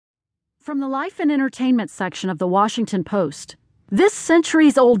From the Life and Entertainment section of the Washington Post, "This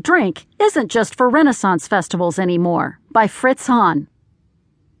Centuries-Old Drink Isn't Just for Renaissance Festivals Anymore," by Fritz Hahn.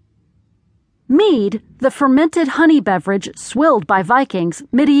 Mead, the fermented honey beverage swilled by Vikings,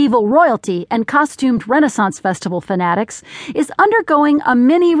 medieval royalty, and costumed Renaissance Festival fanatics, is undergoing a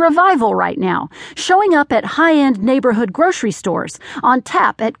mini revival right now, showing up at high-end neighborhood grocery stores, on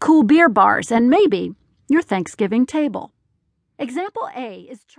tap at cool beer bars, and maybe your Thanksgiving table. Example A is